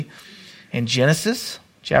in Genesis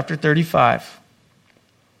chapter 35.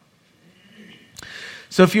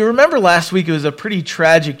 So if you remember last week, it was a pretty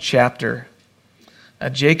tragic chapter.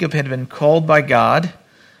 Jacob had been called by God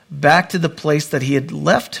back to the place that he had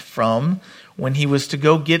left from when he was to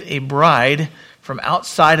go get a bride from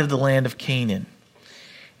outside of the land of Canaan.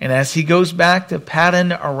 And as he goes back to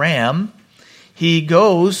Paddan Aram, he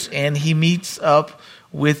goes and he meets up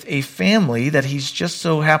with a family that he just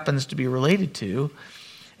so happens to be related to.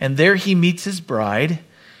 And there he meets his bride.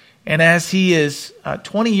 And as he is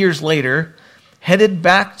 20 years later headed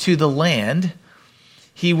back to the land,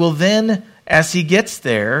 he will then, as he gets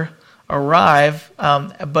there, arrive,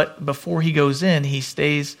 but before he goes in, he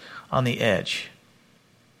stays on the edge.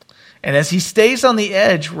 And as he stays on the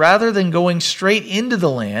edge, rather than going straight into the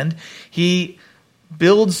land, he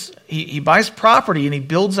buys property and he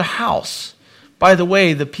builds a house. By the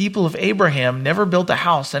way, the people of Abraham never built a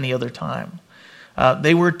house any other time.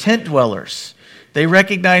 They were tent dwellers. They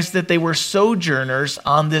recognized that they were sojourners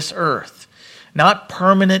on this earth, not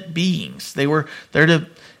permanent beings. They were there to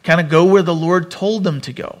kind of go where the Lord told them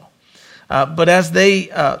to go. But as they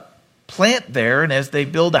plant there and as they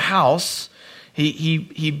build a house,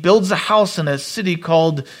 he builds a house in a city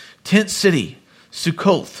called Tent City,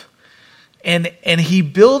 Sukkoth. And he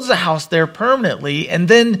builds a house there permanently, and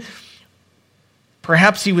then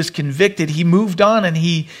perhaps he was convicted. He moved on and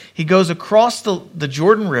he goes across the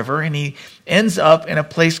Jordan River and he ends up in a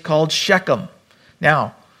place called Shechem.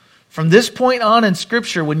 Now, from this point on in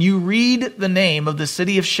Scripture, when you read the name of the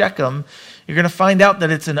city of Shechem, you're going to find out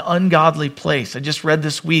that it's an ungodly place. I just read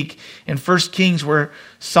this week in 1 Kings where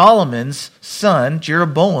Solomon's son,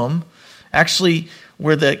 Jeroboam, actually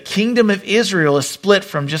where the kingdom of Israel is split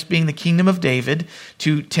from just being the kingdom of David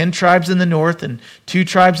to 10 tribes in the north and 2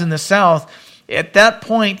 tribes in the south. At that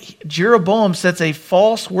point, Jeroboam sets a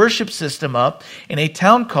false worship system up in a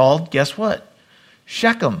town called, guess what?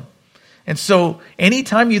 Shechem. And so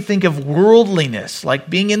anytime you think of worldliness, like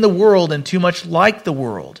being in the world and too much like the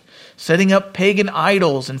world, setting up pagan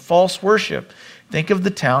idols and false worship, think of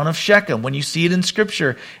the town of Shechem. When you see it in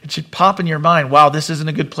Scripture, it should pop in your mind, wow, this isn't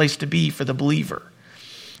a good place to be for the believer.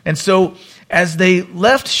 And so as they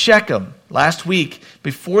left Shechem last week,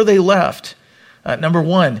 before they left, number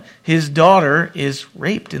one, his daughter is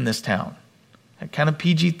raped in this town. A kind of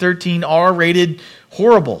PG-13, R-rated,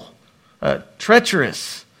 horrible,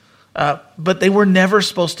 treacherous. But they were never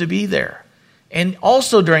supposed to be there. And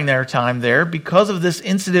also during their time there, because of this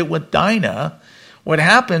incident with Dinah, what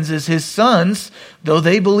happens is his sons, though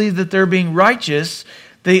they believe that they're being righteous,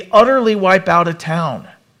 they utterly wipe out a town.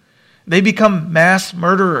 They become mass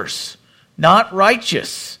murderers, not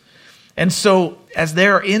righteous. And so as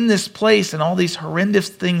they're in this place and all these horrendous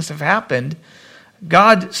things have happened,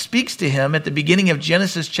 God speaks to him at the beginning of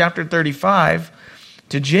Genesis chapter 35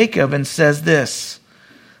 to Jacob and says this.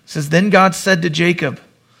 It says, "Then God said to Jacob,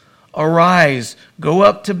 'Arise, go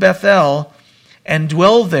up to Bethel and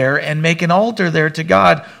dwell there and make an altar there to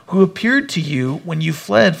God who appeared to you when you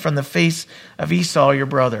fled from the face of Esau your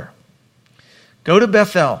brother.'" Go to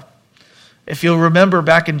Bethel. If you'll remember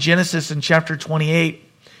back in Genesis in chapter 28,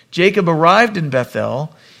 Jacob arrived in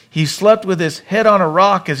Bethel. He slept with his head on a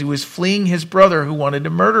rock as he was fleeing his brother who wanted to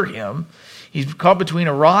murder him. He's caught between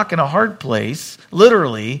a rock and a hard place,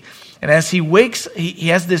 literally. And as he wakes, he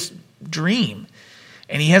has this dream.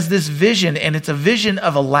 And he has this vision, and it's a vision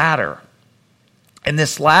of a ladder. And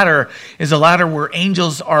this ladder is a ladder where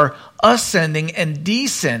angels are ascending and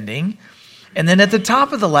descending. And then at the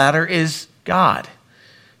top of the ladder is God,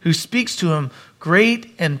 who speaks to him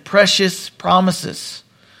great and precious promises.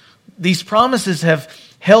 These promises have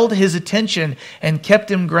held his attention and kept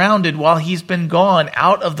him grounded while he's been gone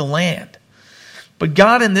out of the land. But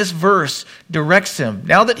God in this verse directs him,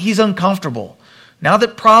 now that he's uncomfortable, now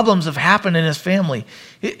that problems have happened in his family.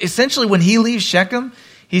 Essentially, when he leaves Shechem,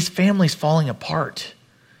 his family's falling apart.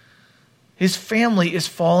 His family is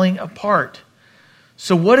falling apart.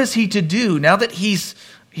 So what is he to do now that he's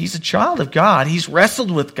a child of God? He's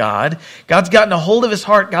wrestled with God. God's gotten a hold of his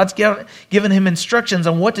heart. God's given him instructions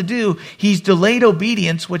on what to do. He's delayed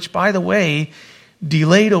obedience, which, by the way,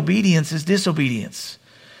 delayed obedience is disobedience.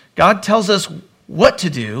 God tells us what to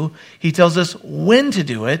do. He tells us when to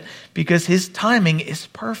do it because his timing is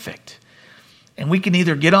perfect. And we can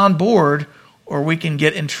either get on board or we can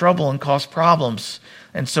get in trouble and cause problems.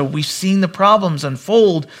 And so we've seen the problems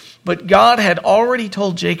unfold, but God had already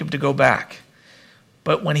told Jacob to go back.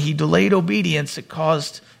 But when he delayed obedience, it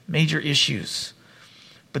caused major issues.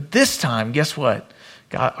 But this time, guess what?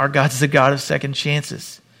 Our God's the God of second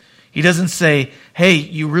chances. He doesn't say, hey,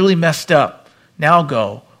 you really messed up. Now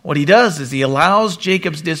go. What he does is he allows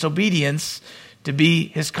Jacob's disobedience to be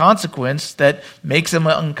his consequence that makes him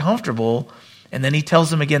uncomfortable. And then he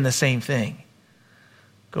tells him again the same thing.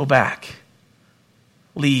 Go back.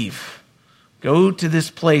 Leave. Go to this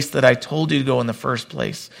place that I told you to go in the first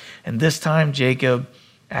place. And this time Jacob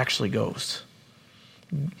actually goes.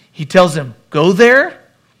 He tells him, go there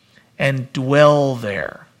and dwell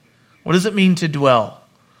there. What does it mean to dwell?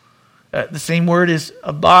 The same word is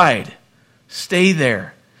abide. Stay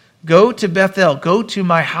there. Go to Bethel. Go to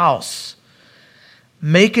my house.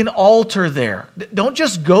 Make an altar there. Don't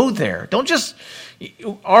just go there.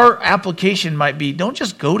 Our application might be, don't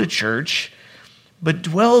just go to church, but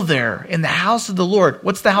dwell there in the house of the Lord.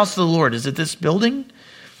 What's the house of the Lord? Is it this building?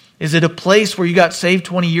 Is it a place where you got saved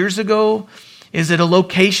 20 years ago? Is it a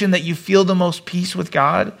location that you feel the most peace with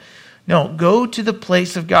God? No, go to the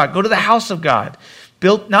place of God. Go to the house of God.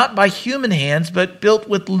 Built not by human hands, but built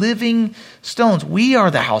with living stones. We are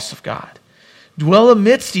the house of God. Dwell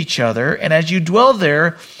amidst each other, and as you dwell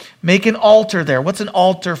there, make an altar there. What's an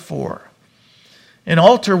altar for? An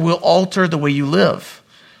altar will alter the way you live.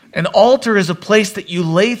 An altar is a place that you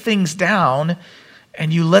lay things down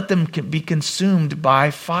and you let them be consumed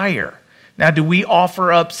by fire. Now, do we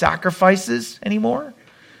offer up sacrifices anymore?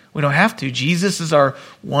 We don't have to. Jesus is our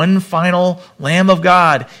one final Lamb of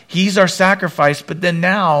God. He's our sacrifice. But then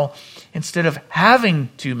now, instead of having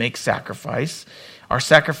to make sacrifice, our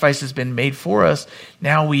sacrifice has been made for us.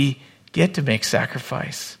 Now we get to make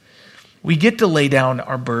sacrifice. We get to lay down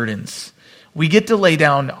our burdens. We get to lay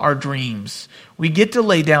down our dreams. We get to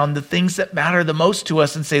lay down the things that matter the most to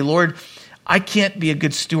us and say, Lord, I can't be a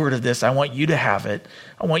good steward of this. I want you to have it.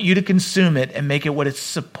 I want you to consume it and make it what it's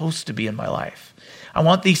supposed to be in my life. I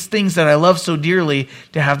want these things that I love so dearly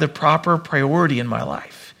to have the proper priority in my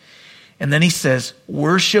life. And then he says,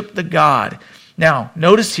 worship the God. Now,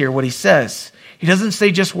 notice here what he says. He doesn't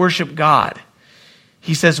say just worship God.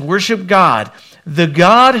 He says, worship God, the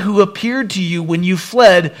God who appeared to you when you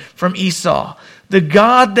fled from Esau, the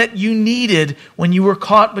God that you needed when you were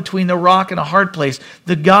caught between the rock and a hard place,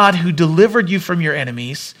 the God who delivered you from your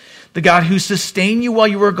enemies, the God who sustained you while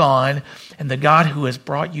you were gone, and the God who has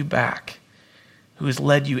brought you back, who has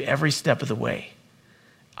led you every step of the way.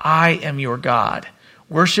 I am your God.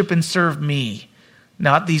 Worship and serve me,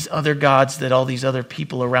 not these other gods that all these other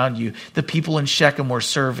people around you, the people in Shechem, were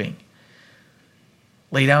serving.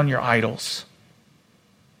 Lay down your idols.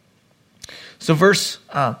 So verse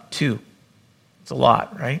 2. It's a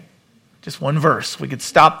lot, right? Just one verse. We could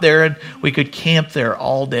stop there and we could camp there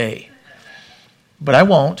all day. But I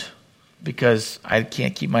won't, because I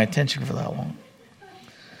can't keep my attention for that long.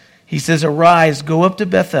 He says, arise, go up to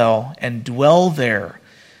Bethel and dwell there.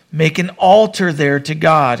 Make an altar there to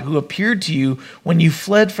God who appeared to you when you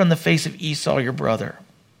fled from the face of Esau, your brother.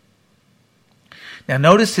 Now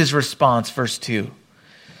notice his response, verse 2.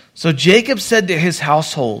 So Jacob said to his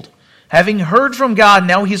household, having heard from God,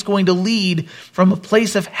 now he's going to lead from a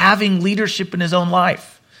place of having leadership in his own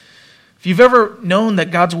life. If you've ever known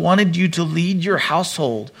that God's wanted you to lead your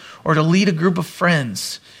household or to lead a group of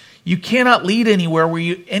friends, you cannot lead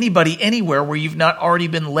anybody anywhere where you've not already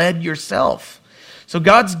been led yourself. So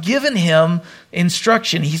God's given him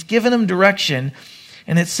instruction. He's given him direction.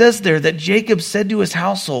 And it says there that Jacob said to his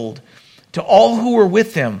household, to all who were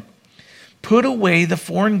with him, put away the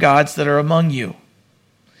foreign gods that are among you.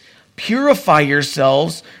 Purify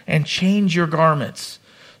yourselves and change your garments.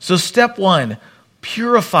 So step 1,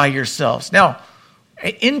 purify yourselves. Now,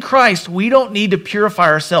 in Christ, we don't need to purify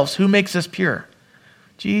ourselves. Who makes us pure?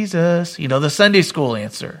 Jesus. The Sunday school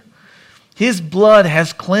answer. His blood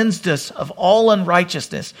has cleansed us of all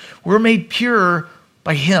unrighteousness. We're made pure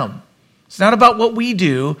by him. It's not about what we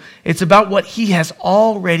do. It's about what he has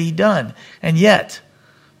already done. And yet,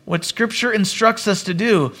 what Scripture instructs us to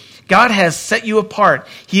do, God has set you apart.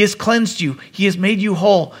 He has cleansed you. He has made you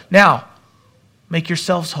whole. Now, make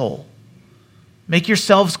yourselves whole. Make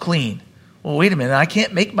yourselves clean. Well, wait a minute. I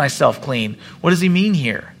can't make myself clean. What does he mean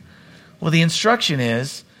here? Well, the instruction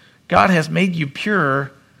is, God has made you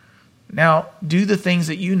pure. Now, do the things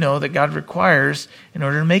that you know that God requires in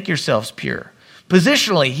order to make yourselves pure.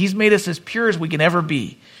 Positionally, he's made us as pure as we can ever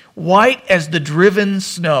be. White as the driven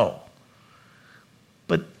snow.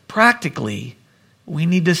 But practically, we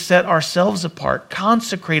need to set ourselves apart,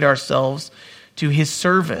 consecrate ourselves to his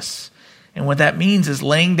service. And what that means is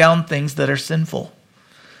laying down things that are sinful.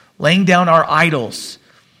 Laying down our idols.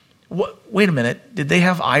 Wait a minute, did they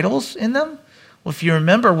have idols in them? Well, if you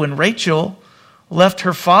remember when Rachel left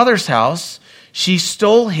her father's house, she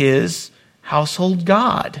stole his household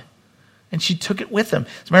god. And she took it with him.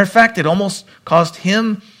 As a matter of fact, it almost caused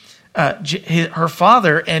her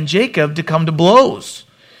father and Jacob to come to blows.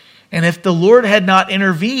 And if the Lord had not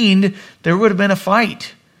intervened, there would have been a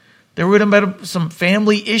fight. There would have been some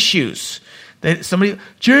family issues. Somebody,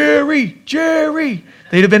 Jerry,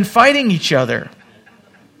 they'd have been fighting each other.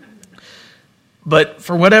 But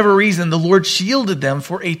for whatever reason, the Lord shielded them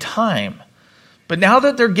for a time. But now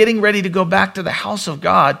that they're getting ready to go back to the house of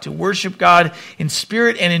God, to worship God in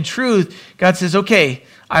spirit and in truth, God says, okay,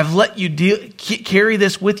 I've let you carry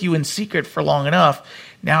this with you in secret for long enough.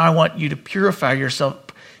 Now I want you to purify yourself.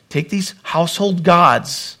 Take these household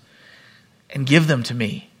gods and give them to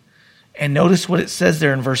me. And notice what it says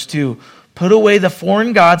there in verse 2. Put away the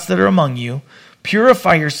foreign gods that are among you,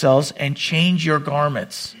 purify yourselves, and change your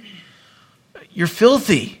garments. You're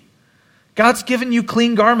filthy. God's given you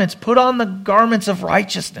clean garments. Put on the garments of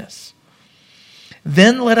righteousness.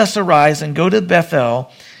 Then let us arise and go to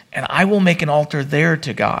Bethel, and I will make an altar there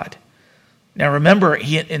to God. Now remember,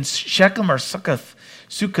 in Shechem or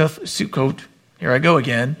Sukkot, here I go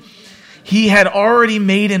again, he had already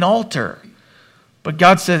made an altar. But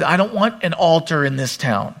God said, I don't want an altar in this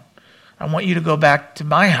town. I want you to go back to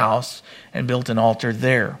my house and build an altar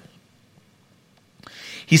there.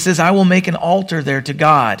 He says, I will make an altar there to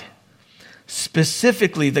God,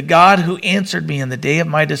 specifically the God who answered me in the day of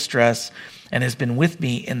my distress and has been with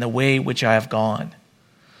me in the way which I have gone.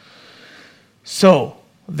 So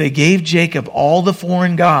they gave Jacob all the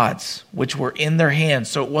foreign gods which were in their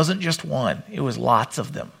hands. So it wasn't just one, it was lots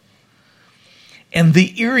of them. And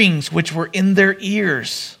the earrings which were in their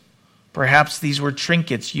ears. Perhaps these were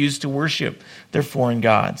trinkets used to worship their foreign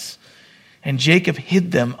gods. And Jacob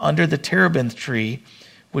hid them under the terebinth tree,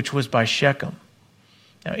 which was by Shechem.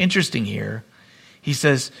 Now, interesting here, he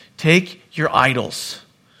says, take your idols.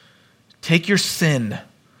 Take your sin.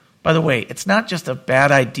 By the way, it's not just a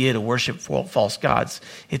bad idea to worship false gods.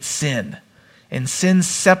 It's sin. And sin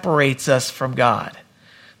separates us from God.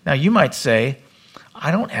 Now, you might say,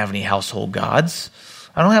 I don't have any household gods.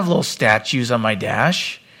 I don't have little statues on my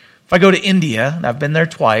dash. If I go to India, and I've been there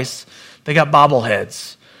twice, they got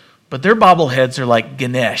bobbleheads. But their bobbleheads are like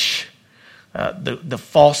Ganesh, the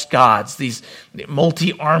false gods, these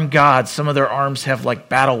multi-armed gods. Some of their arms have like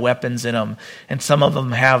battle weapons in them, and some of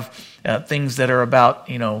them have things that are about,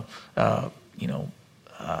 trying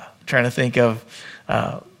to think of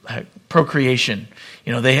procreation.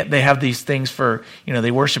 They have these things for,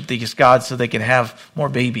 they worship these gods so they can have more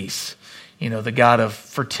babies. The god of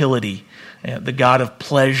fertility, the god of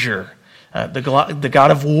pleasure, the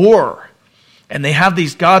god of war. And they have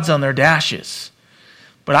these gods on their dashes.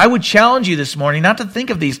 But I would challenge you this morning not to think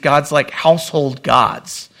of these gods like household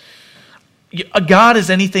gods. A god is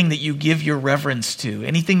anything that you give your reverence to,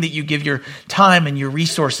 anything that you give your time and your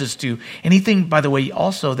resources to, anything, by the way,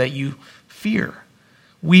 also that you fear.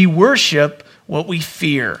 We worship what we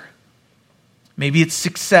fear. Maybe it's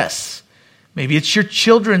success. Maybe it's your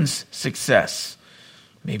children's success.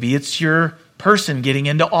 Maybe it's your person getting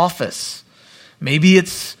into office. Maybe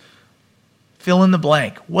it's fill in the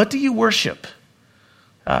blank. What do you worship?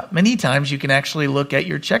 Many times you can actually look at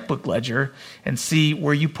your checkbook ledger and see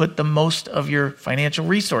where you put the most of your financial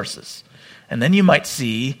resources. And then you might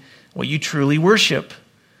see what you truly worship,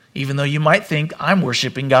 even though you might think, I'm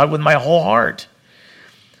worshiping God with my whole heart.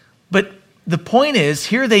 But the point is,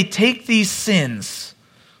 here they take these sins.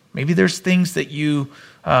 Maybe there's things that you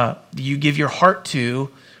give your heart to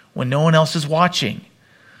when no one else is watching.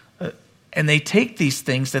 And they take these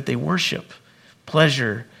things that they worship,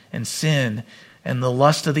 pleasure and sin, and the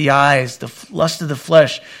lust of the eyes, the lust of the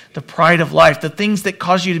flesh, the pride of life, the things that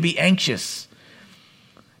cause you to be anxious.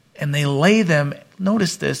 And they lay them,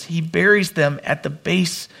 notice this, he buries them at the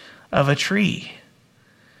base of a tree.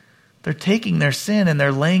 They're taking their sin and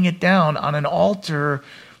they're laying it down on an altar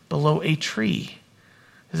below a tree.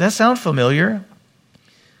 Does that sound familiar?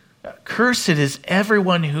 Cursed is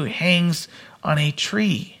everyone who hangs on a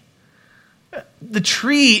tree. The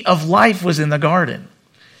tree of life was in the garden.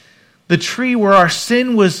 The tree where our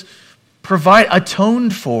sin was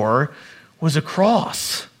atoned for was a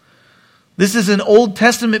cross. This is an Old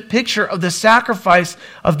Testament picture of the sacrifice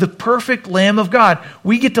of the perfect Lamb of God.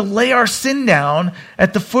 We get to lay our sin down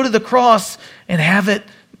at the foot of the cross and have it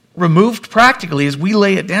removed practically as we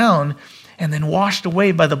lay it down and then washed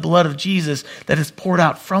away by the blood of Jesus that is poured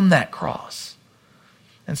out from that cross.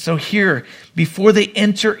 And so here, before they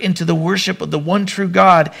enter into the worship of the one true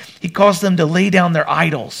God, he calls them to lay down their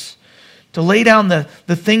idols, to lay down the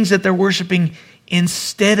things that they're worshiping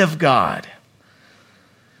instead of God.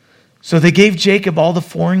 So they gave Jacob all the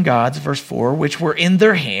foreign gods, verse 4, which were in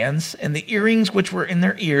their hands, and the earrings which were in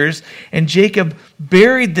their ears, and Jacob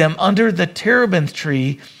buried them under the terebinth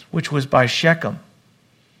tree, which was by Shechem.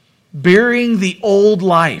 Burying the old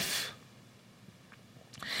life.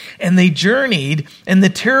 And they journeyed, and the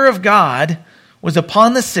terror of God was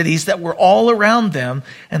upon the cities that were all around them,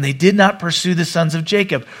 and they did not pursue the sons of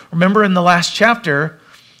Jacob. Remember in the last chapter,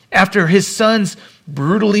 after his sons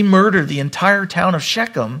brutally murdered the entire town of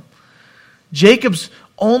Shechem, Jacob's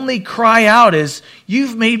only cry out is,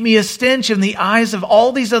 you've made me a stench in the eyes of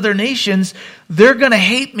all these other nations. They're going to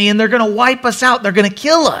hate me and they're going to wipe us out. They're going to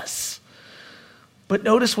kill us. But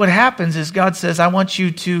notice what happens is God says, I want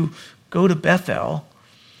you to go to Bethel.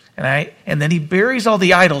 And then he buries all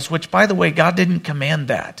the idols, which, by the way, God didn't command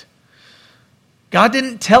that. God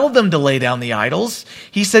didn't tell them to lay down the idols.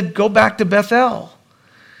 He said, go back to Bethel.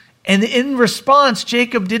 And in response,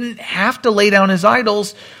 Jacob didn't have to lay down his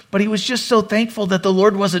idols, but he was just so thankful that the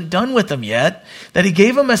Lord wasn't done with him yet, that he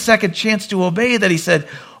gave him a second chance to obey, that he said,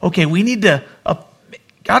 okay, we need to,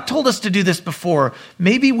 God told us to do this before.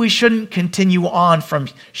 Maybe we shouldn't continue on from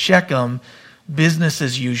Shechem, business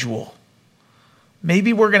as usual.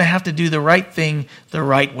 Maybe we're going to have to do the right thing the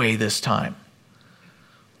right way this time.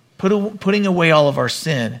 Putting away all of our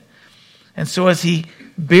sin. And so as he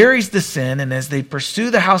buries the sin, and as they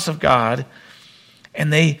pursue the house of God,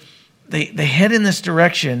 and they head in this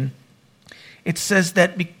direction, it says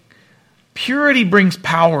that purity brings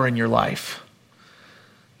power in your life.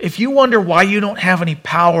 If you wonder why you don't have any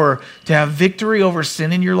power to have victory over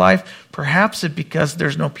sin in your life, perhaps it's because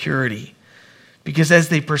there's no purity. Because as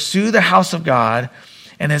they pursue the house of God,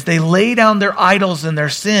 and as they lay down their idols and their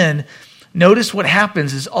sin, notice what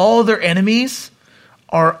happens is all their enemies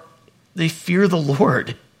they fear the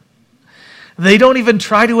Lord. They don't even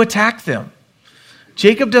try to attack them.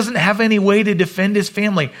 Jacob doesn't have any way to defend his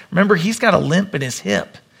family. Remember, he's got a limp in his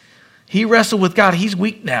hip. He wrestled with God. He's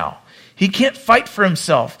weak now. He can't fight for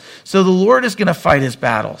himself. So the Lord is going to fight his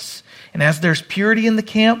battles. And as there's purity in the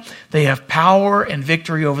camp, they have power and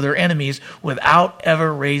victory over their enemies without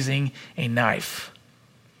ever raising a knife.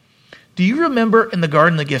 Do you remember in the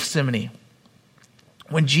Garden of Gethsemane,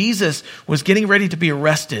 when Jesus was getting ready to be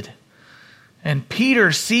arrested, and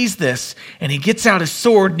Peter sees this, and he gets out his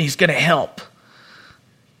sword, and he's going to help.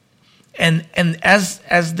 And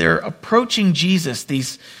as they're approaching Jesus,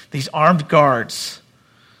 these armed guards,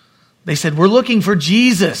 they said, we're looking for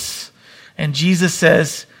Jesus. And Jesus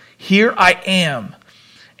says, here I am.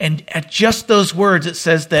 And at just those words, it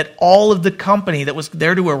says that all of the company that was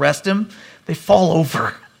there to arrest him, they fall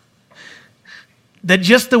over. That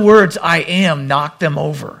just the words, I am, knocked them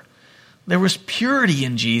over. There was purity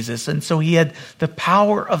in Jesus, and so he had the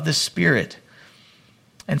power of the Spirit.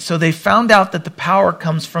 And so they found out that the power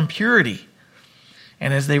comes from purity.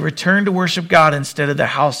 And as they returned to worship God instead of the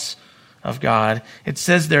house of God, it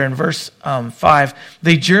says there in verse 5,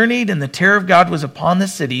 they journeyed, and the terror of God was upon the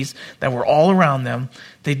cities that were all around them.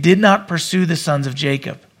 They did not pursue the sons of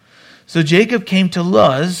Jacob. So Jacob came to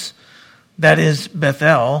Luz, that is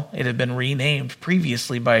Bethel. It had been renamed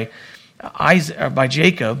previously by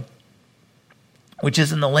Jacob, which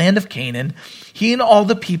is in the land of Canaan, he and all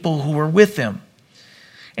the people who were with him.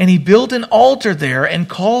 And he built an altar there and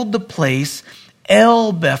called the place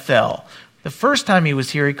El Bethel. The first time he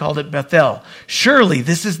was here, he called it Bethel. Surely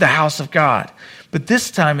this is the house of God. But this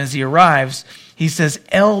time as he arrives, he says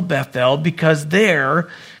El Bethel, because there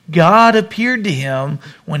God appeared to him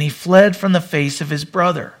when he fled from the face of his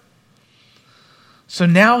brother. So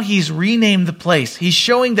now he's renamed the place. He's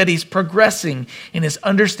showing that he's progressing in his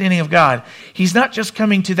understanding of God. He's not just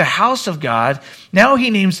coming to the house of God. Now he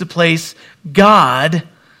names the place God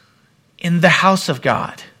in the house of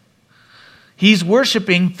God. He's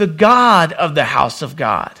worshiping the God of the house of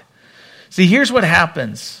God. See, here's what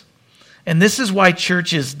happens. And this is why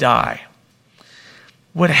churches die.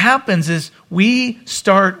 What happens is we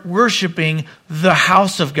start worshiping the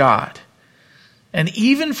house of God. And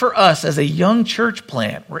even for us as a young church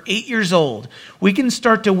plant, we're 8 years old, we can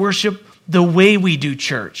start to worship the way we do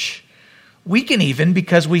church. We can even,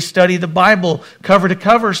 because we study the Bible cover to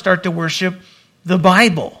cover, start to worship the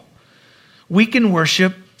Bible. We can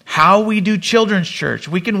worship how we do children's church.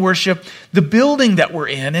 We can worship the building that we're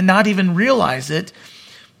in and not even realize it.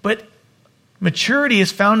 But maturity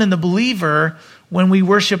is found in the believer when we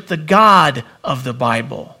worship the God of the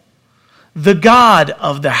Bible, the God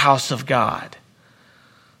of the house of God.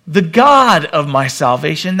 The God of my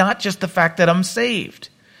salvation, not just the fact that I'm saved.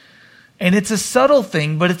 And it's a subtle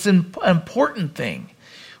thing, but it's an important thing.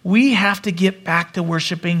 We have to get back to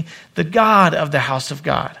worshiping the God of the house of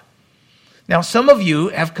God. Now, some of you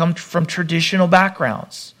have come from traditional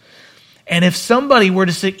backgrounds. And if somebody were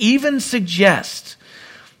to even suggest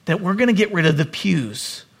that we're going to get rid of the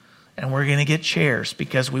pews and we're going to get chairs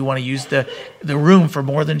because we want to use the room for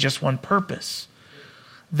more than just one purpose,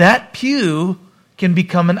 that pew can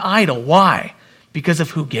become an idol. Why? because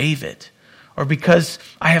of who gave it, or because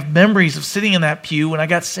I have memories of sitting in that pew when I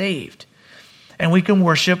got saved. And we can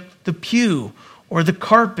worship the pew or the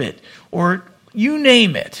carpet or you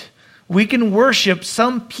name it. We can worship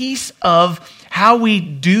some piece of how we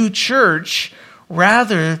do church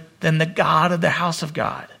rather than the God of the house of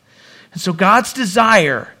God. And so God's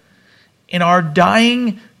desire in our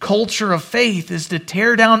dying culture of faith is to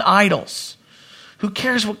tear down idols. Who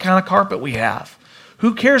cares what kind of carpet we have?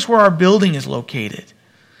 Who cares where our building is located?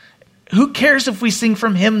 Who cares if we sing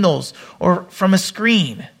from hymnals or from a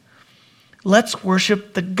screen? Let's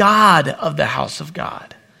worship the God of the house of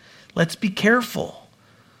God. Let's be careful.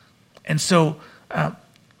 And so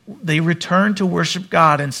they return to worship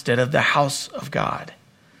God instead of the house of God,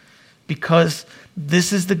 because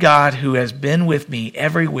this is the God who has been with me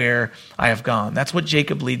everywhere I have gone. That's what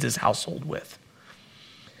Jacob leads his household with.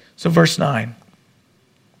 So verse 9.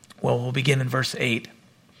 Well, we'll begin in verse 8. It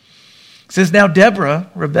says, Now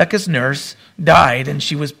Deborah, Rebekah's nurse, died, and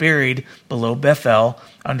she was buried below Bethel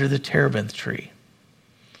under the terebinth tree.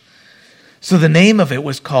 So the name of it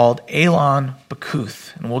was called Elon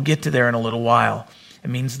Bakuth, and we'll get to there in a little while. It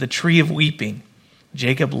means the tree of weeping.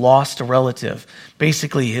 Jacob lost a relative.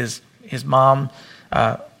 Basically, his mom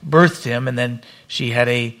birthed him, and then she had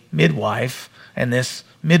a midwife, and this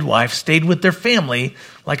midwife stayed with their family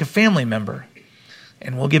like a family member.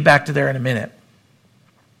 And we'll get back to there in a minute.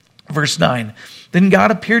 Verse 9, Then God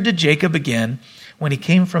appeared to Jacob again when he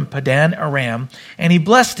came from Padan Aram, and he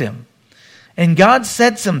blessed him. And God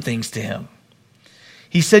said some things to him.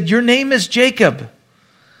 He said, Your name is Jacob.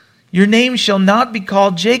 Your name shall not be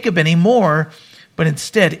called Jacob anymore, but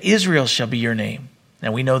instead Israel shall be your name.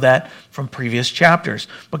 Now we know that from previous chapters.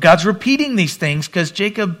 But God's repeating these things because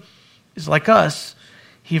Jacob is like us.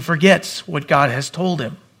 He forgets what God has told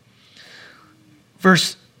him.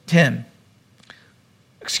 Verse 10.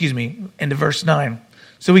 Into verse 9.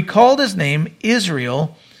 So he called his name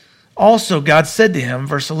Israel. Also God said to him,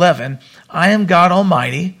 verse 11, I am God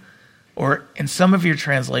Almighty. Or in some of your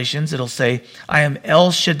translations, it'll say, I am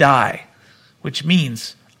El Shaddai, which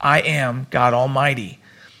means I am God Almighty.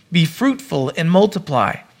 Be fruitful and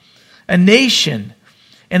multiply. A nation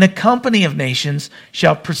and a company of nations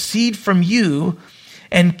shall proceed from you,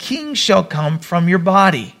 and kings shall come from your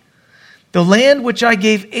body. The land which I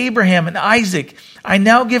gave Abraham and Isaac, I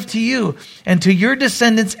now give to you, and to your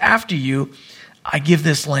descendants after you, I give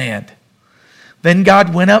this land. Then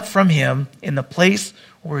God went up from him in the place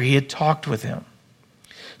where he had talked with him.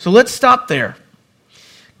 So let's stop there.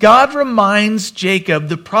 God reminds Jacob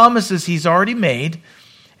the promises he's already made,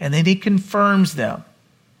 and then he confirms them.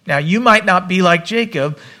 Now, you might not be like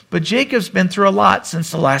Jacob, but Jacob's been through a lot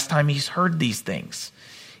since the last time he's heard these things.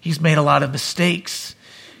 He's made a lot of mistakes.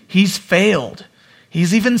 He's failed.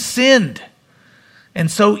 He's even sinned.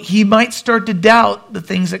 And so he might start to doubt the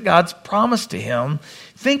things that God's promised to him,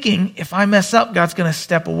 thinking, if I mess up, God's going to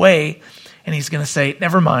step away and he's going to say,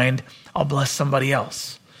 never mind, I'll bless somebody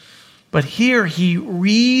else. But here he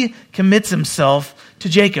recommits himself to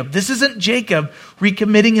Jacob. This isn't Jacob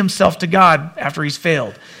recommitting himself to God after he's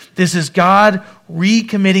failed. This is God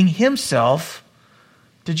recommitting himself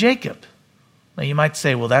to Jacob. Now you might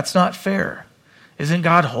say, well, that's not fair. Isn't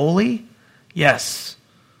God holy? Yes.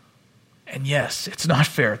 And yes, it's not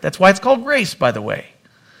fair. That's why it's called grace, by the way.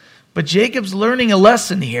 But Jacob's learning a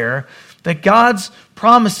lesson here that God's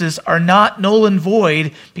promises are not null and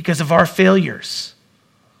void because of our failures.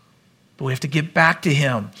 But we have to get back to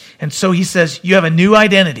him. And so he says, you have a new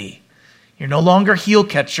identity. You're no longer heel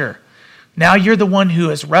catcher. Now you're the one who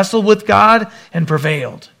has wrestled with God and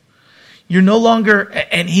prevailed. You're no longer,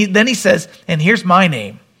 and then he says, and here's my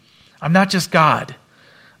name. I'm not just God.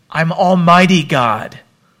 I'm Almighty God.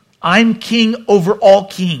 I'm king over all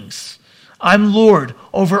kings. I'm Lord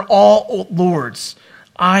over all lords.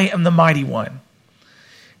 I am the mighty one.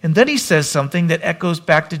 And then he says something that echoes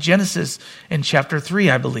back to Genesis in chapter 3,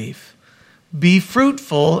 I believe. Be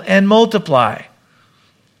fruitful and multiply.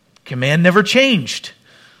 Command never changed.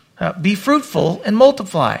 Be fruitful and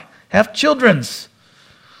multiply. Have children's.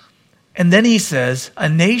 And then he says, a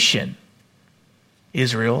nation,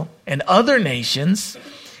 Israel, and other nations,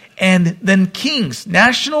 and then kings,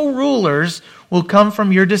 national rulers will come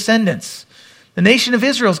from your descendants. The nation of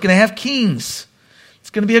Israel is going to have kings. It's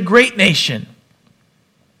going to be a great nation.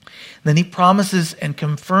 Then he promises and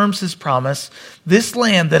confirms his promise. This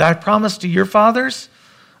land that I promised to your fathers,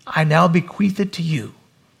 I now bequeath it to you.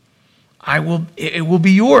 It will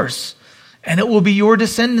be yours, and it will be your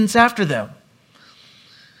descendants after them.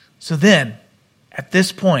 So then, at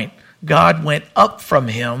this point, God went up from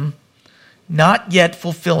him, not yet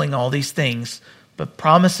fulfilling all these things, but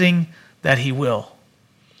promising that he will.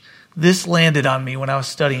 this landed on me when I was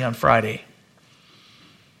studying on Friday.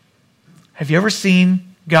 Have you ever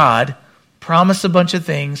seen God promise a bunch of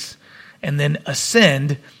things and then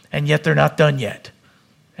ascend, and yet they're not done yet?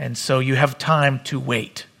 And so you have time to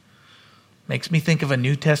wait. Makes me think of a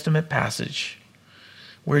New Testament passage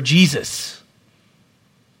where Jesus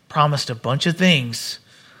promised a bunch of things,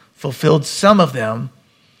 fulfilled some of them,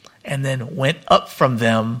 and then went up from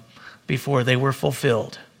them before they were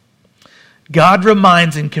fulfilled. God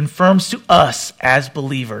reminds and confirms to us as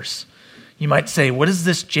believers. You might say, what does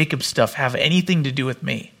this Jacob stuff have anything to do with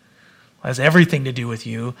me? It has everything to do with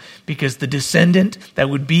you, because the descendant that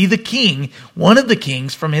would be the king, one of the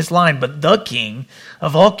kings from his line, but the king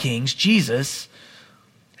of all kings, Jesus.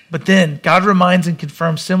 But then God reminds and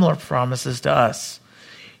confirms similar promises to us.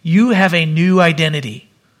 You have a new identity.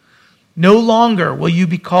 No longer will you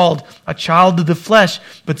be called a child of the flesh,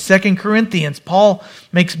 but 2 Corinthians, Paul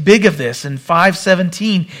makes big of this. In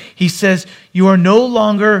 5:17, he says, you are no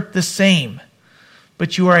longer the same,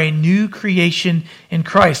 but you are a new creation in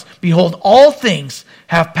Christ. Behold, all things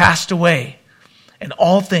have passed away, and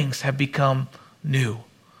all things have become new.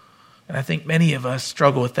 And I think many of us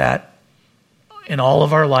struggle with that in all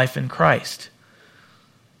of our life in Christ.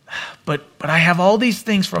 But I have all these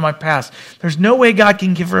things from my past. There's no way God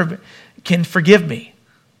can forgive me.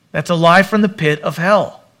 That's a lie from the pit of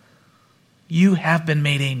hell. You have been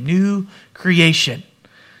made a new creation.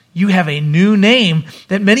 You have a new name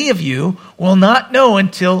that many of you will not know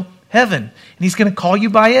until heaven. And he's going to call you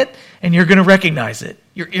by it, and you're going to recognize it.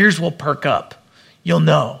 Your ears will perk up. You'll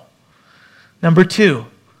know. Number 2,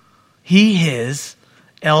 he is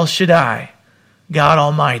El Shaddai, God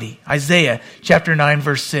Almighty. Isaiah chapter 9,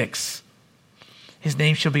 verse 6. His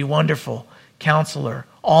name shall be Wonderful, Counselor,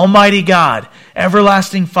 Almighty God,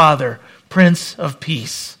 Everlasting Father, Prince of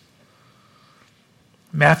Peace.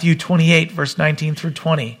 Matthew 28, verse 19 through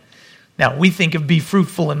 20. Now, we think of be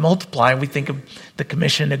fruitful and multiply, and we think of the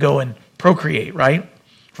commission to go and procreate, right?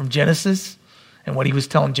 From Genesis and what he was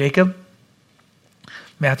telling Jacob.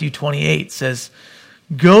 Matthew 28 says,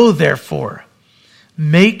 go therefore,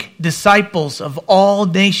 make disciples of all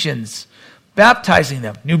nations, baptizing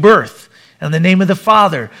them, new birth, in the name of the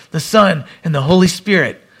Father, the Son, and the Holy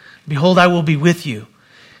Spirit. Behold, I will be with you.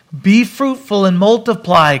 Be fruitful and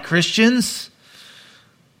multiply, Christians.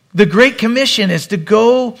 The Great Commission is to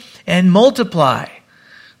go and multiply,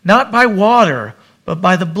 not by water, but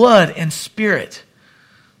by the blood and Spirit.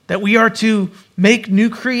 That we are to make new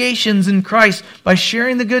creations in Christ by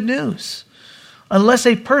sharing the good news. Unless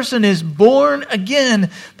a person is born again,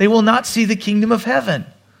 they will not see the kingdom of heaven.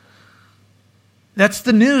 That's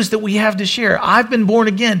the news that we have to share. I've been born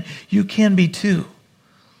again. You can be too.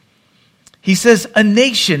 He says a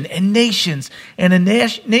nation and nations and a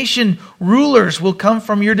nation rulers will come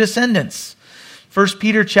from your descendants. 1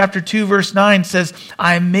 Peter chapter 2 verse 9 says,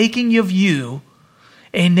 I am making of you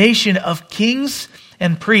a nation of kings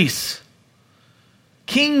and priests.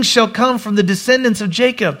 Kings shall come from the descendants of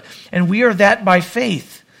Jacob, and we are that by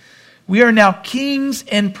faith. We are now kings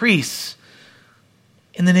and priests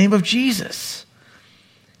in the name of Jesus.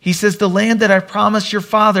 He says, the land that I promised your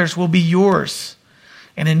fathers will be yours.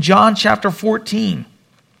 And in John chapter 14,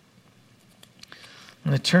 I'm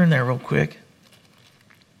going to turn there real quick.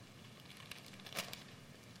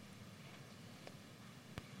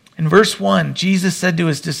 In verse 1, Jesus said to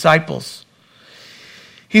his disciples,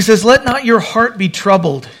 he says, let not your heart be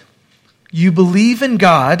troubled. You believe in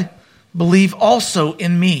God, believe also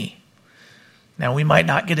in me. Now, we might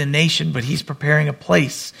not get a nation, but he's preparing a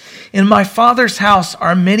place. In my Father's house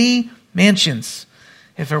are many mansions.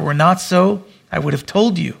 If it were not so, I would have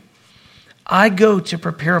told you. I go to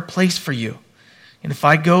prepare a place for you. And if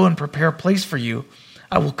I go and prepare a place for you,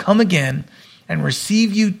 I will come again and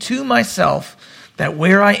receive you to myself, that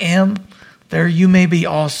where I am, there you may be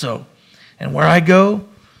also. And where I go,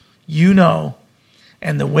 you know,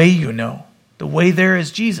 and the way you know. The way there is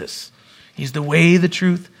Jesus. He's the way, the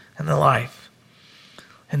truth, and the life.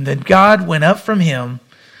 And then God went up from him,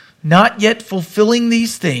 not yet fulfilling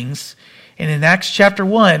these things. And in Acts chapter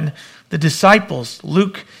 1, the disciples,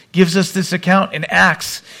 Luke gives us this account in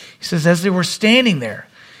Acts. He says, as they were standing there,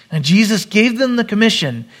 and Jesus gave them the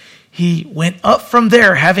commission, he went up from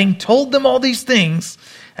there, having told them all these things,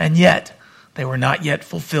 and yet they were not yet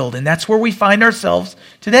fulfilled. And that's where we find ourselves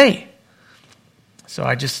today. So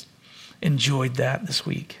I just enjoyed that this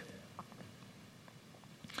week.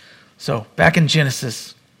 So back in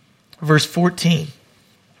Genesis, verse 14,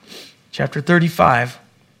 chapter 35.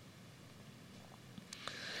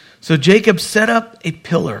 So Jacob set up a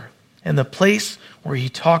pillar in the place where he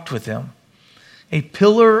talked with him, a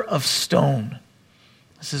pillar of stone.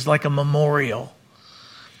 This is like a memorial.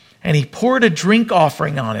 And he poured a drink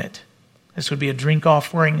offering on it. This would be a drink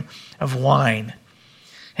offering of wine.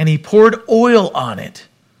 And he poured oil on it.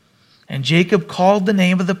 And Jacob called the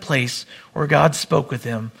name of the place where God spoke with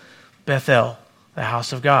him, Bethel, the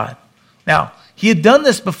house of God. Now, he had done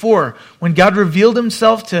this before. When God revealed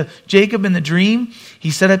himself to Jacob in the dream,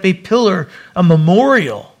 he set up a pillar, a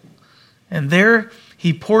memorial. And there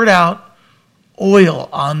he poured out oil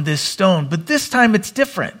on this stone. But this time it's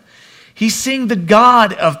different. He's seeing the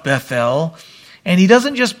God of Bethel, and he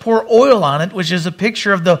doesn't just pour oil on it, which is a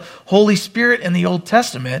picture of the Holy Spirit in the Old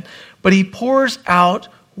Testament, but he pours out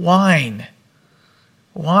wine.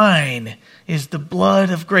 Wine is the blood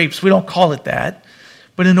of grapes. We don't call it that.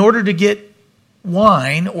 But in order to get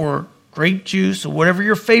wine or grape juice or whatever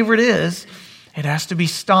your favorite is, it has to be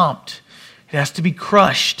stomped. It has to be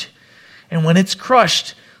crushed. And when it's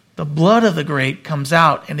crushed, the blood of the grape comes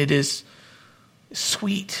out and it is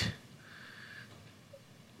sweet.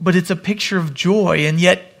 But it's a picture of joy. And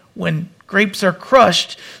yet when grapes are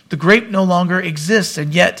crushed, the grape no longer exists.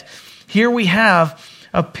 And yet here we have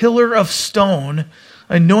a pillar of stone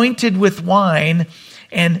anointed with wine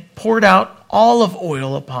and poured out olive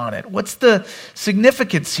oil upon it. What's the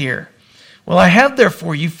significance here? Well, I have there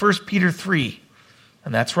for you 1 Peter 3,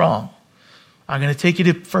 and that's wrong. I'm going to take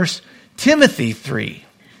you to 1 Timothy 3.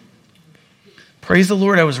 Praise the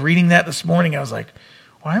Lord, I was reading that this morning. I was like,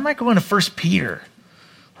 why am I going to 1 Peter?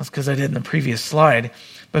 That's because I did in the previous slide.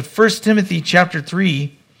 But 1 Timothy chapter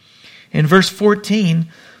 3, in verse 14,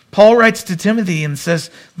 Paul writes to Timothy and says,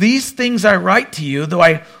 "These things I write to you, though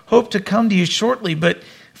I hope to come to you shortly, but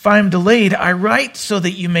if I am delayed, I write so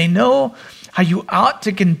that you may know how you ought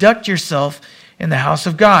to conduct yourself in the house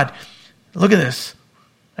of God." Look at this.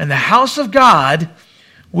 "In the house of God,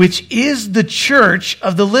 which is the church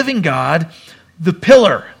of the living God, the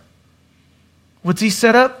pillar." What's he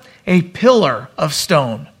set up? A pillar of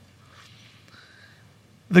stone.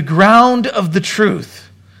 "The ground of the truth.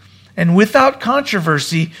 And without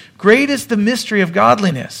controversy, great is the mystery of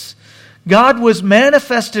godliness. God was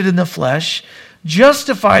manifested in the flesh,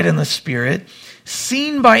 justified in the Spirit,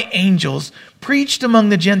 seen by angels, preached among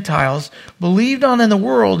the Gentiles, believed on in the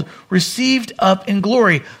world, received up in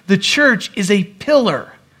glory." The church is a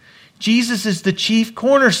pillar. Jesus is the chief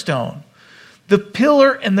cornerstone. The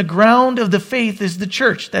pillar and the ground of the faith is the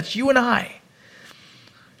church. That's you and I.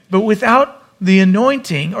 But without the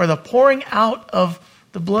anointing or the pouring out of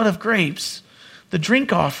the blood of grapes, the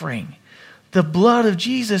drink offering, the blood of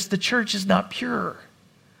Jesus, the church is not pure.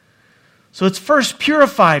 So it's first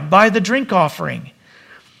purified by the drink offering.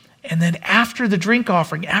 And then after the drink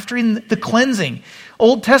offering, after the cleansing,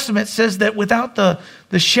 Old Testament says that without the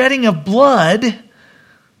shedding of blood,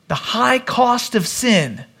 the high cost of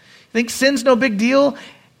sin. You think sin's no big deal?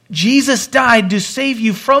 Jesus died to save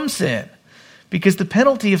you from sin because the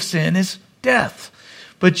penalty of sin is death.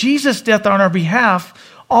 But Jesus' death on our behalf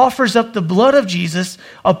offers up the blood of Jesus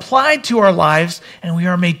applied to our lives, and we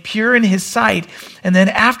are made pure in his sight. And then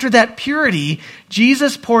after that purity,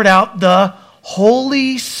 Jesus poured out the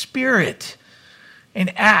Holy Spirit. In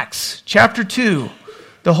Acts chapter 2,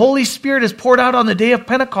 the Holy Spirit is poured out on the day of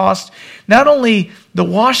Pentecost, not only the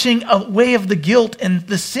washing away of the guilt and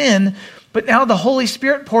the sin, but now the Holy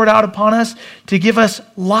Spirit poured out upon us to give us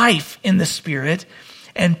life in the Spirit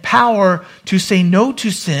and power to say no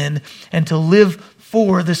to sin and to live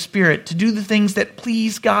for the Spirit, to do the things that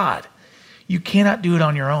please God. You cannot do it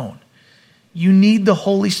on your own. You need the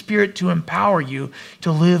Holy Spirit to empower you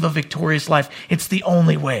to live a victorious life. It's the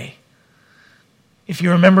only way. If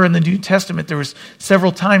you remember in the New Testament, there was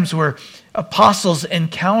several times where apostles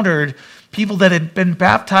encountered people that had been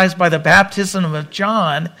baptized by the baptism of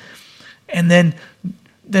John, and then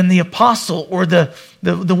the apostle or the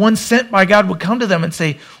one sent by God would come to them and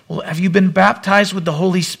say, "Well, have you been baptized with the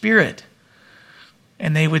Holy Spirit?"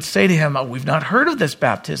 And they would say to him, "Oh, we've not heard of this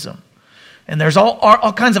baptism." And there's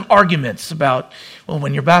all kinds of arguments about, well,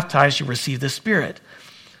 when you're baptized, you receive the Spirit.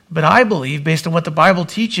 But I believe, based on what the Bible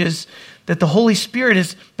teaches, that the Holy Spirit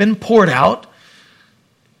has been poured out.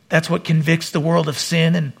 That's what convicts the world of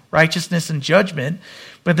sin and righteousness and judgment.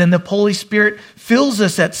 But then the Holy Spirit fills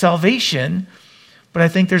us at salvation. But I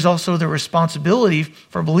think there's also the responsibility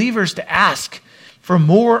for believers to ask for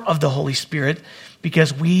more of the Holy Spirit,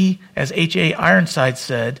 because we, as H.A. Ironside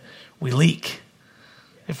said, we leak.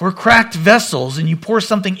 If we're cracked vessels and you pour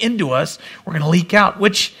something into us, we're going to leak out,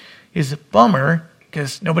 which is a bummer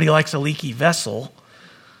because nobody likes a leaky vessel.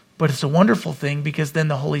 But it's a wonderful thing because then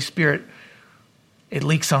the Holy Spirit, it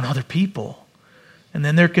leaks on other people. And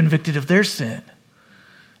then they're convicted of their sin.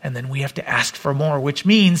 And then we have to ask for more, which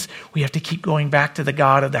means we have to keep going back to the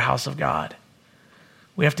God of the house of God.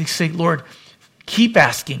 We have to say, "Lord, Keep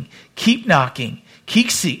asking, keep knocking,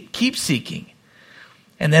 keep seeking.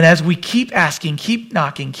 And then as we keep asking, keep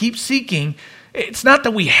knocking, keep seeking, it's not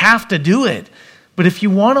that we have to do it, but if you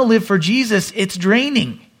want to live for Jesus, it's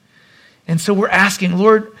draining. And so we're asking,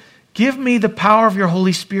 Lord, give me the power of your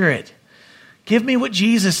Holy Spirit. Give me what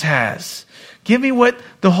Jesus has. Give me what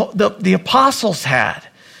the apostles had.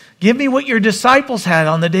 Give me what your disciples had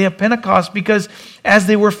on the day of Pentecost, because as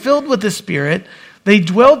they were filled with the Spirit, they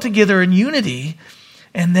dwelled together in unity,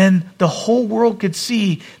 and then the whole world could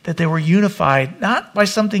see that they were unified, not by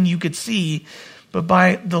something you could see, but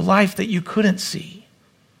by the life that you couldn't see.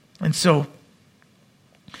 And so,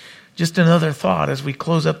 just another thought as we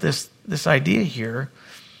close up this idea here.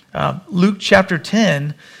 Luke chapter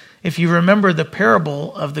 10, if you remember the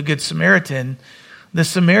parable of the Good Samaritan, the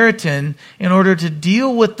Samaritan, in order to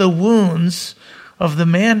deal with the wounds of the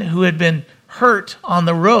man who had been hurt on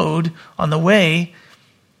the road, on the way,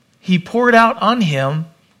 he poured out on him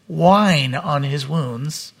wine on his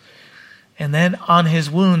wounds. And then on his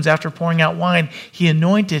wounds, after pouring out wine, he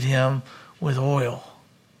anointed him with oil.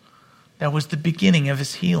 That was the beginning of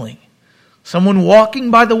his healing. Someone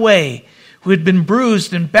walking by the way who had been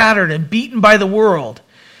bruised and battered and beaten by the world.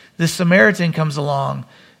 This Samaritan comes along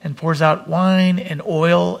and pours out wine and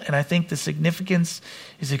oil, and I think the significance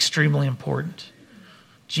is extremely important.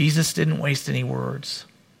 Jesus didn't waste any words.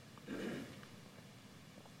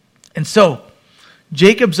 And so,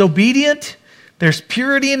 Jacob's obedient. There's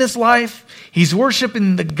purity in his life. He's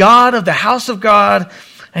worshiping the God of the house of God,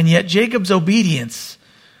 and yet Jacob's obedience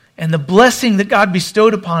and the blessing that God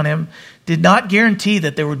bestowed upon him did not guarantee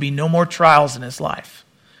that there would be no more trials in his life.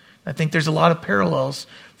 I think there's a lot of parallels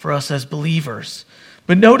for us as believers.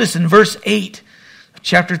 But notice in verse 8 of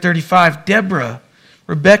chapter 35, Deborah,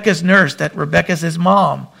 Rebekah's nurse, that Rebekah's his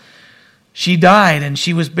mom, she died and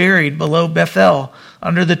she was buried below Bethel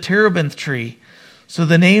under the terebinth tree. So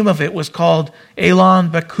the name of it was called Elon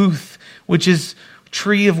Bakuth, which is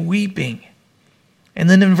tree of weeping. And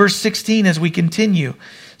then in verse 16, as we continue, it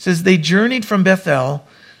says, they journeyed from Bethel,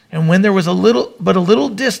 and when there was a little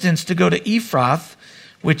distance to go to Ephrath,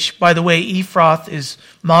 which, by the way, Ephrath is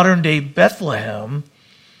modern-day Bethlehem,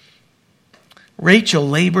 Rachel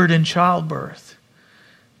labored in childbirth.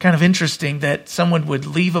 Kind of interesting that someone would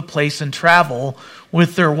leave a place and travel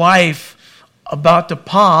with their wife about to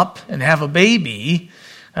pop and have a baby.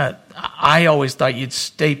 I always thought you'd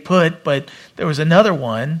stay put, but there was another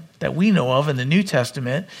one that we know of in the New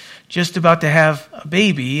Testament just about to have a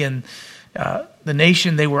baby, and the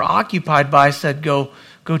nation they were occupied by said, go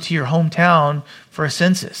to your hometown for a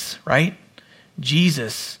census, right?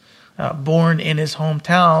 Jesus, born in his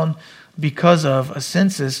hometown because of a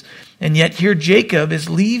census. And yet here Jacob is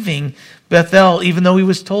leaving Bethel, even though he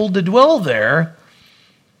was told to dwell there.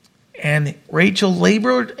 And Rachel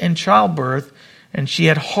labored in childbirth, and she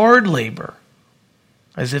had hard labor,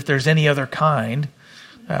 as if there's any other kind.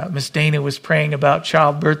 Miss Dana was praying about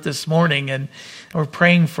childbirth this morning, and we're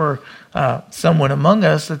praying for someone among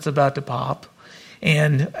us that's about to pop.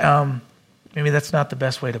 And maybe that's not the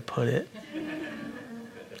best way to put it.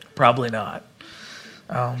 Probably not.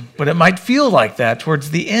 But it might feel like that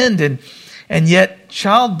towards the end. And yet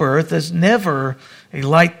childbirth is never a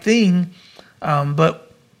light thing.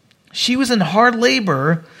 But she was in hard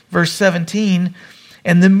labor, verse 17.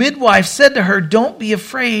 And the midwife said to her, don't be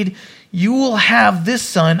afraid. You will have this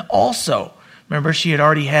son also. Remember, she had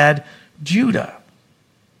already had Judah.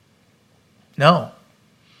 No,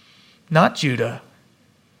 not Judah.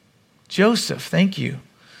 Joseph, thank you.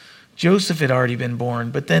 Joseph had already been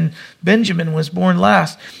born, but then Benjamin was born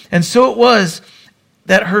last. And so it was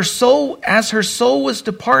that as her soul was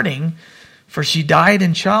departing, for she died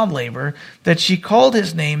in child labor, that she called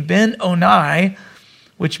his name Ben-Oni,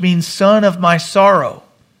 which means son of my sorrow.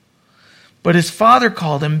 But his father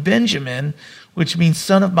called him Benjamin, which means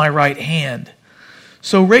son of my right hand.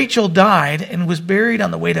 So Rachel died and was buried on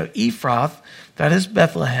the way to Ephrath, that is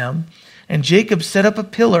Bethlehem, and Jacob set up a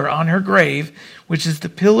pillar on her grave, which is the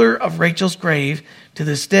pillar of Rachel's grave to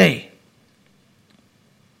this day.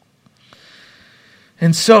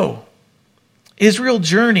 And so Israel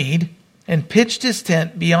journeyed and pitched his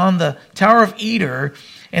tent beyond the Tower of Eder,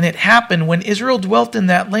 and it happened when Israel dwelt in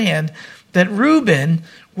that land that Reuben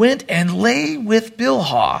went and lay with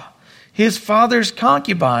Bilhah, his father's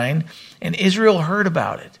concubine, and Israel heard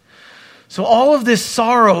about it. So all of this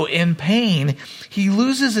sorrow and pain, he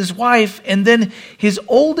loses his wife, and then his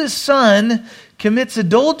oldest son commits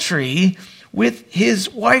adultery with his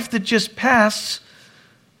wife that just passed,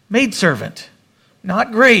 maidservant.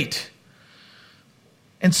 Not great.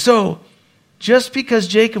 And so, just because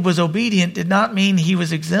Jacob was obedient did not mean he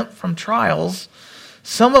was exempt from trials.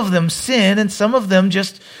 some of them sin, and some of them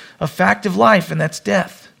just a fact of life, and that's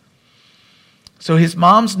death. So his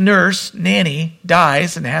mom's nurse, Nanny,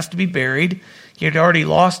 dies and has to be buried. He had already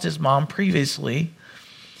lost his mom previously.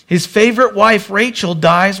 His favorite wife, Rachel,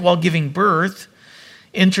 dies while giving birth.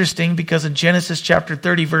 Interesting, because in Genesis chapter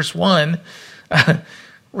 30, verse 1,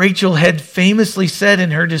 Rachel had famously said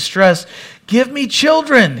in her distress, "Give me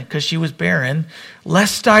children," because she was barren,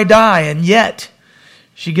 "lest I die." And yet,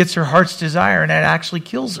 she gets her heart's desire, and that actually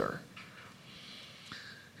kills her.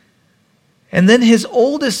 And then his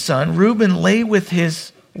oldest son, Reuben, lay with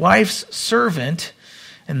his wife's servant,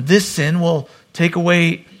 and this sin will take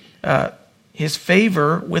away his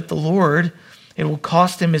favor with the Lord. It will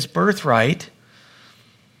cost him his birthright.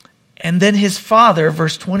 And then his father,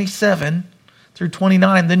 verse 27 through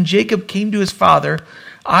 29, then Jacob came to his father,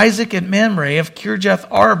 Isaac, at Mamre of Kirjath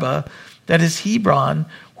Arba, that is Hebron,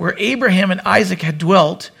 where Abraham and Isaac had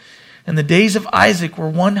dwelt, and the days of Isaac were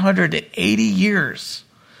 180 years.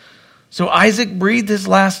 So Isaac breathed his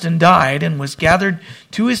last and died, and was gathered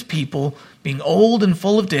to his people, being old and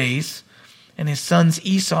full of days, and his sons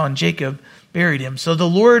Esau and Jacob buried him. So the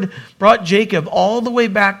Lord brought Jacob all the way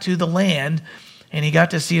back to the land, and he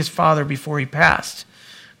got to see his father before he passed.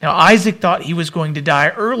 Now Isaac thought he was going to die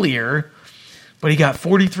earlier, but he got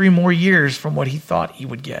 43 more years from what he thought he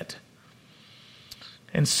would get.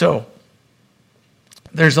 And so,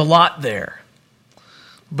 there's a lot there.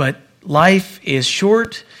 But life is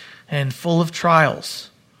short and full of trials.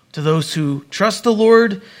 To those who trust the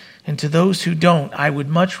Lord and to those who don't, I would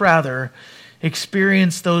much rather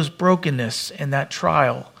experience those brokenness and that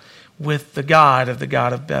trial with the God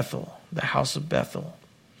of Bethel, the house of Bethel.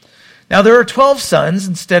 Now there are 12 sons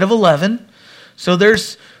instead of 11. So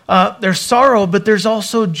there's sorrow, but there's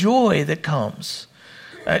also joy that comes.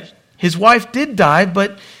 His wife did die,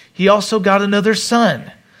 but he also got another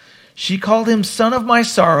son. She called him son of my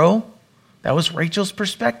sorrow. That was Rachel's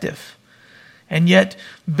perspective. And yet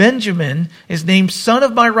Benjamin is named son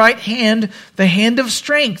of my right hand, the hand of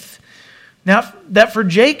strength. Now that for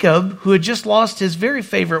Jacob, who had just lost his very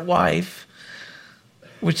favorite wife,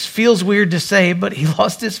 which feels weird to say, but he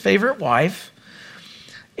lost his favorite wife,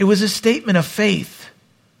 it was a statement of faith.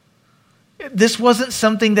 This wasn't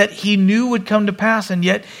something that he knew would come to pass, and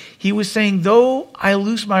yet he was saying, though I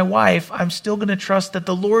lose my wife, I'm still going to trust that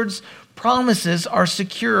the Lord's promises are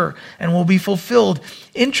secure and will be fulfilled.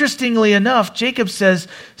 Interestingly enough, Jacob says,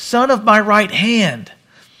 son of my right hand.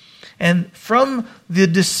 And from the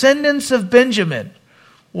descendants of Benjamin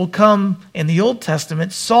will come, in the Old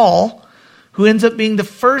Testament, Saul, who ends up being the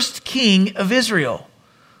first king of Israel.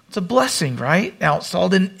 It's a blessing, right? Now, Saul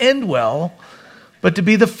didn't end well, but to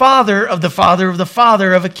be the father of the father of the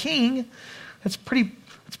father of a king, that's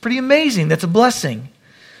pretty amazing. That's a blessing.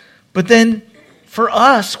 But then for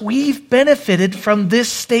us, we've benefited from this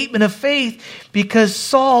statement of faith because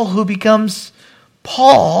Saul, who becomes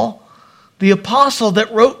Paul, the apostle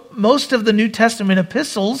that wrote most of the New Testament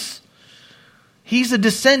epistles, he's a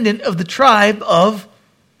descendant of the tribe of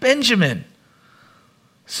Benjamin.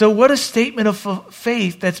 So what a statement of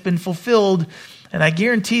faith that's been fulfilled. And I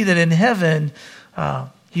guarantee that in heaven,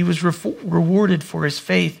 he was rewarded for his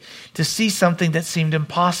faith to see something that seemed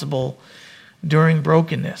impossible during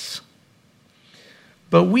brokenness.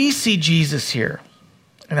 But we see Jesus here.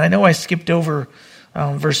 And I know I skipped over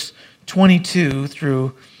verse 22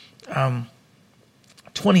 through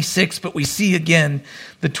 26, but we see again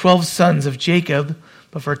the 12 sons of Jacob.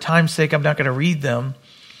 But for time's sake, I'm not going to read them.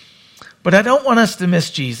 But I don't want us to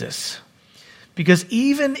miss Jesus. Because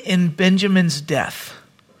even in Benjamin's death,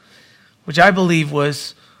 which I believe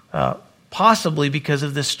was possibly because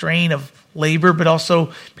of the strain of labor, but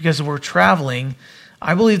also because we're traveling,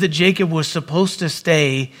 I believe that Jacob was supposed to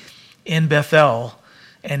stay in Bethel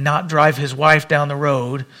and not drive his wife down the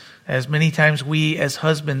road, as many times we as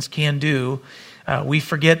husbands can do. We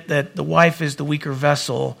forget that the wife is the weaker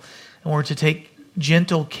vessel, and we're to take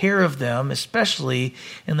gentle care of them, especially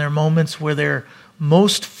in their moments where they're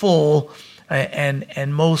most full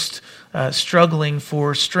and most struggling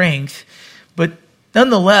for strength. But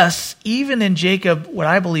nonetheless, even in Jacob, what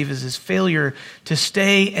I believe is his failure to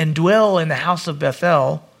stay and dwell in the house of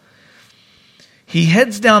Bethel, he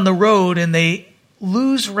heads down the road and they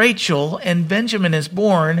lose Rachel and Benjamin is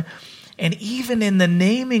born. And even in the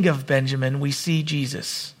naming of Benjamin, we see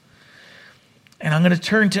Jesus. And I'm going to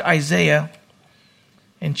turn to Isaiah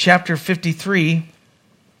in chapter 53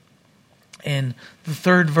 in the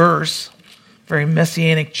 3rd verse, very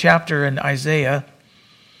messianic chapter in Isaiah,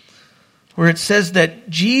 where it says that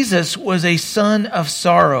Jesus was a son of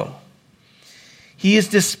sorrow. He is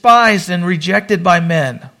despised and rejected by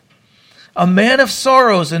men, a man of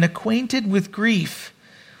sorrows and acquainted with grief.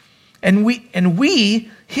 And we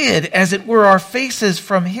hid, as it were, our faces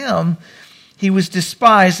from him. He was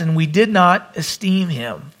despised, and we did not esteem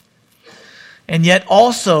him. And yet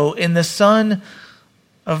also in the Son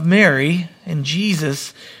of Mary, in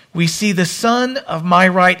Jesus, we see the Son of my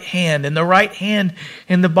right hand. And the right hand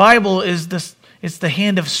in the Bible is it's the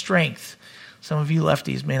hand of strength. Some of you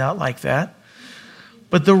lefties may not like that.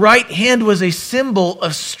 But the right hand was a symbol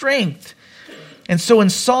of strength. And so in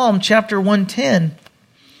Psalm chapter 110,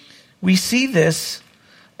 we see this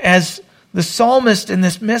as the psalmist in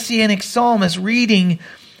this messianic psalm is reading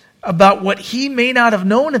about what he may not have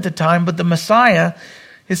known at the time, but the Messiah.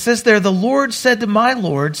 It says there, the Lord said to my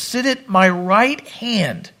Lord, sit at my right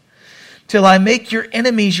hand till I make your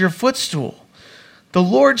enemies your footstool. The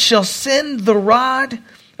Lord shall send the rod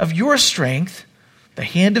of your strength, the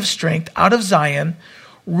hand of strength, out of Zion,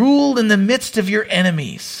 ruled in the midst of your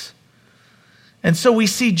enemies. And so we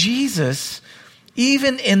see Jesus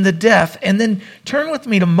even in the death. And then turn with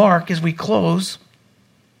me to Mark as we close.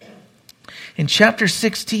 In chapter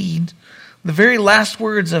 16, the very last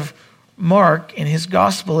words of Mark in his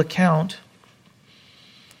gospel account.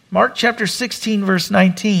 Mark chapter 16, verse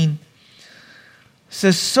 19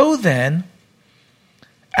 says, so then,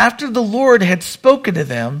 after the Lord had spoken to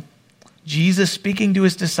them, Jesus speaking to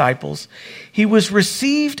his disciples, he was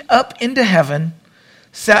received up into heaven,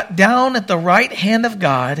 sat down at the right hand of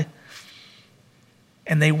God,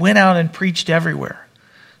 and they went out and preached everywhere.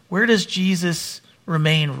 Where does Jesus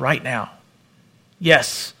remain right now?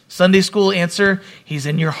 Yes, Sunday school answer, he's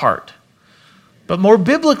in your heart. But more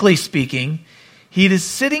biblically speaking, he is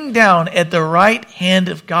sitting down at the right hand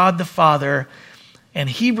of God the Father, and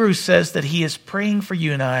Hebrews says that he is praying for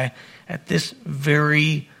you and I at this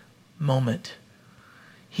very moment.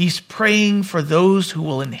 He's praying for those who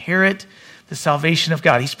will inherit the salvation of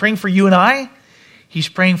God. He's praying for you and I. He's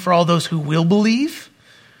praying for all those who will believe.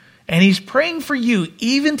 And he's praying for you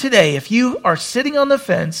even today. If you are sitting on the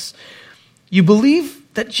fence, you believe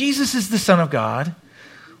that Jesus is the Son of God,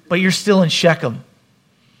 but you're still in Shechem.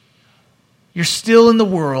 You're still in the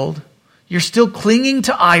world. You're still clinging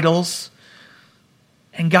to idols.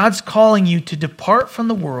 And God's calling you to depart from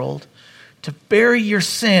the world, to bury your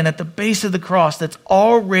sin at the base of the cross that's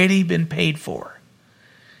already been paid for.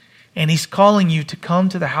 And he's calling you to come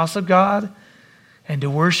to the house of God and to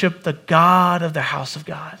worship the God of the house of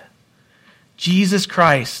God. Jesus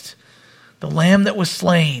Christ, the Lamb that was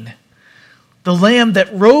slain, the Lamb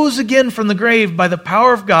that rose again from the grave by the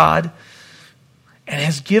power of God and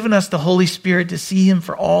has given us the Holy Spirit to see him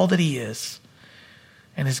for all that he is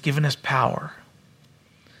and has given us power.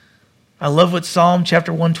 I love what Psalm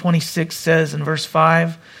chapter 126 says in verse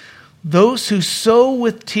 5. Those who sow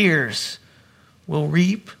with tears will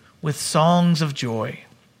reap with songs of joy.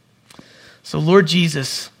 So Lord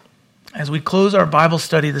Jesus, as we close our Bible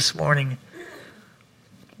study this morning,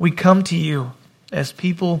 we come to you as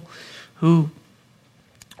people who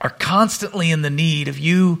are constantly in the need of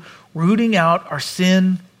you rooting out our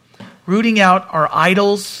sin, rooting out our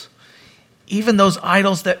idols, even those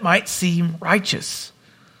idols that might seem righteous.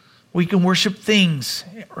 We can worship things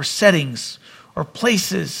or settings or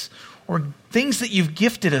places or things that you've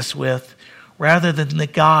gifted us with rather than the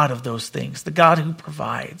God of those things, the God who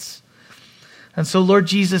provides. And so, Lord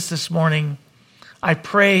Jesus, this morning, I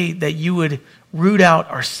pray that you would root out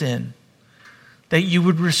our sin, that you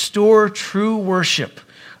would restore true worship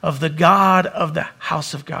of the God of the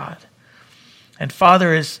house of God. And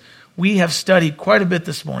Father, as we have studied quite a bit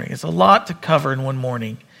this morning, it's a lot to cover in one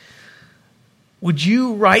morning, would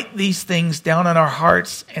you write these things down on our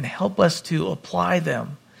hearts and help us to apply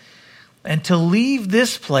them and to leave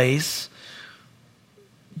this place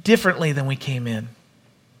differently than we came in?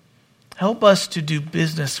 Help us to do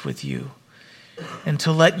business with you and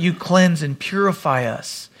to let you cleanse and purify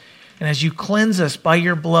us. And as you cleanse us by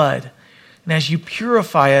your blood, and as you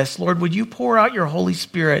purify us, Lord, would you pour out your Holy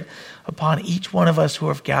Spirit upon each one of us who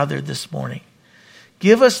have gathered this morning?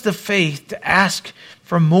 Give us the faith to ask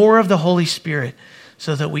for more of the Holy Spirit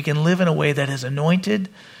so that we can live in a way that is anointed,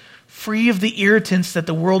 free of the irritants that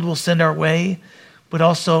the world will send our way, but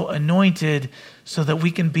also anointed so that we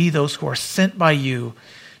can be those who are sent by you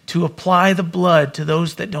to apply the blood to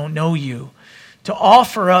those that don't know you, to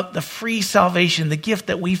offer up the free salvation, the gift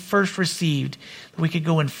that we first received, that we could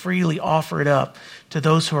go and freely offer it up to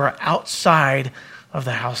those who are outside of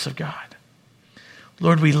the house of God.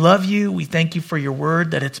 Lord, we love you. We thank you for your word,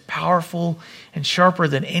 that it's powerful and sharper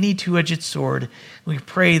than any two-edged sword. We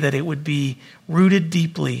pray that it would be rooted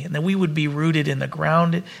deeply and that we would be rooted in the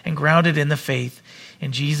ground and grounded in the faith.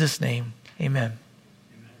 In Jesus' name, amen.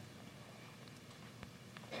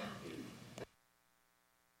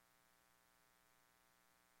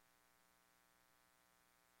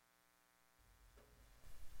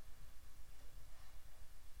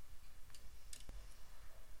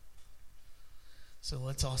 So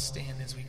let's all stand as we